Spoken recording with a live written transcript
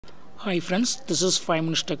Hi friends, this is 5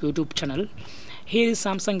 Minutes Tech YouTube channel. Here is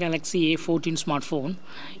Samsung Galaxy A14 smartphone.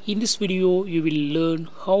 In this video, you will learn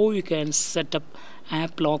how you can set up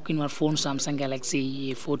app lock in your phone Samsung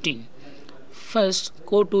Galaxy A14. First,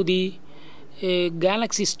 go to the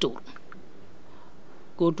Galaxy Store.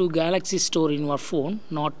 Go to Galaxy Store in your phone,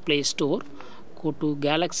 not Play Store. Go to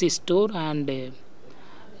Galaxy Store and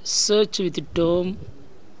search with the term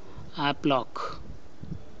app lock.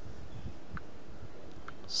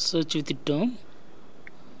 Search with the term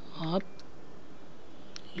app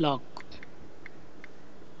lock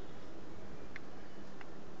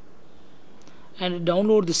and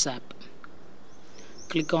download this app.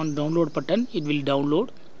 Click on download button, it will download.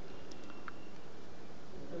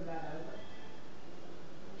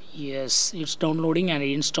 Yes, it's downloading and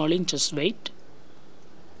installing, just wait.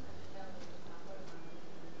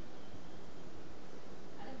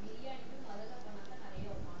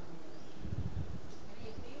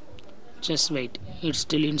 Just wait, it's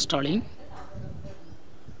still installing.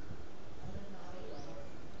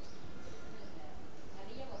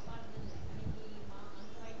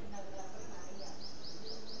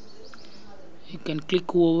 You can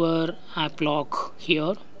click over app lock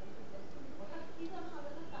here.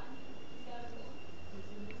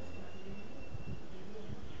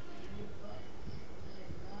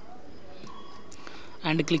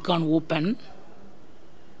 And click on open.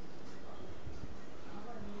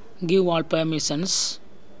 Give all permissions.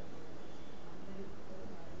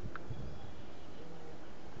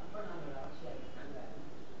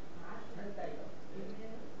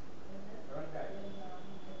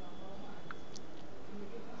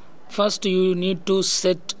 First, you need to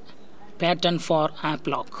set pattern for app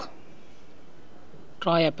lock.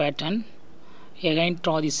 Draw a pattern. Again,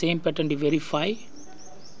 draw the same pattern to verify.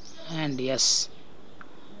 And yes,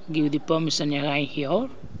 give the permission again here.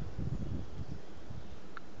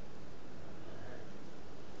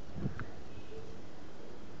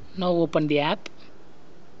 Now open the app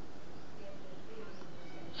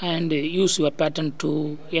and use your pattern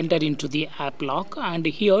to enter into the app lock, and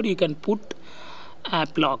here you can put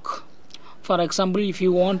app lock. For example, if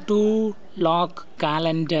you want to lock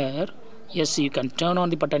calendar, yes, you can turn on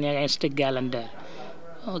the button against the calendar.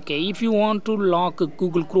 Okay, if you want to lock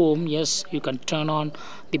Google Chrome, yes, you can turn on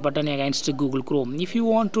the button against Google Chrome. If you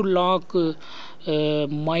want to lock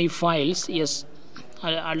my files, yes,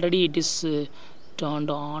 already it is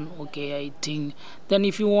turned on. Okay, I think then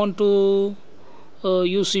if you want to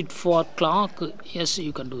use it for clock, yes,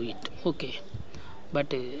 you can do it. Okay,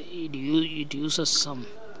 but it uses some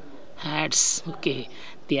ads. Okay,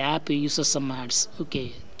 the app uses some ads.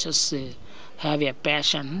 Okay, just have a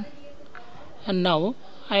passion. And now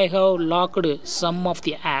I have locked some of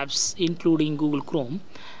the apps including Google Chrome,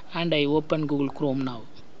 and I open Google Chrome now.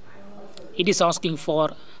 It is asking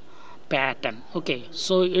for pattern. Okay,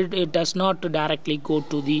 so it does not directly go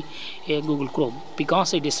to the Google Chrome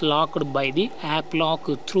because it is locked by the app lock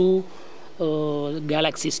through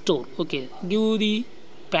Galaxy Store. Okay, give the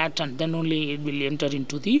pattern, then only it will enter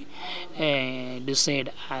into the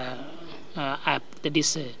desired app. That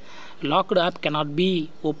is locked app cannot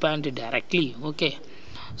be opened directly. Okay,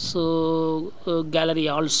 so gallery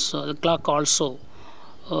also, the clock also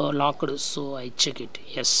locked, so I check it.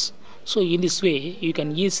 Yes. So in this way, you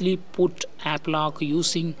can easily put app lock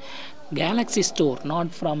using Galaxy Store,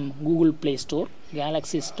 not from Google Play Store.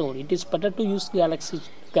 Galaxy Store. It is better to use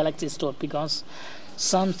Galaxy Store because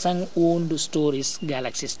Samsung owned store is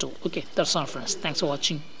Galaxy Store. Okay, that's all friends. Thanks for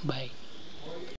watching. Bye.